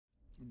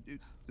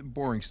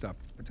Boring stuff.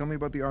 Tell me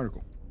about the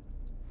article.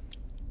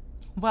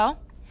 Well,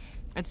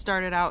 it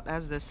started out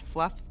as this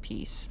fluff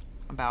piece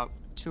about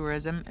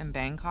tourism in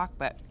Bangkok,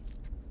 but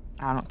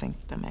I don't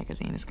think the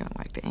magazine is going to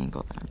like the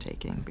angle that I'm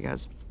taking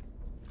because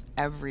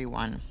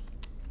everyone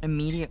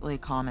immediately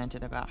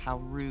commented about how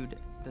rude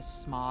the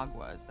smog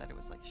was, that it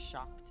was like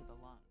shock to the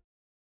lungs.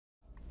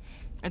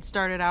 It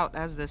started out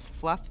as this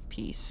fluff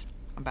piece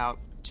about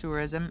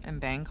tourism in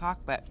Bangkok,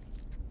 but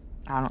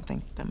I don't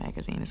think the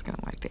magazine is going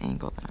to like the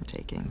angle that I'm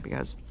taking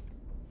because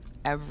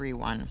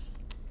everyone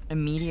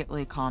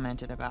immediately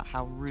commented about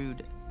how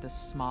rude the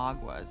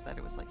smog was, that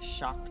it was like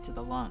shock to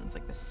the lungs,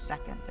 like the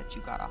second that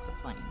you got off the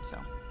plane. So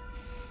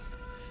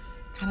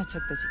kind of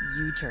took this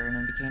U-turn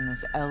and became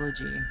this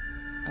elegy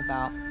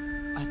about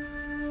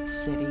a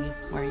city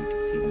where you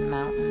could see the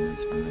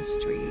mountains from the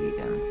street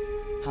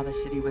and how the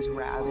city was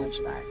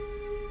ravaged by...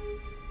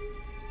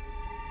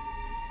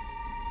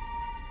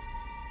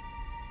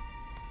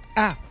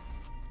 Ah!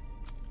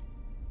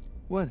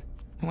 What?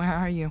 Where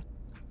are you?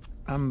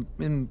 I'm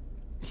in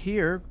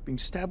here being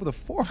stabbed with a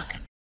fork.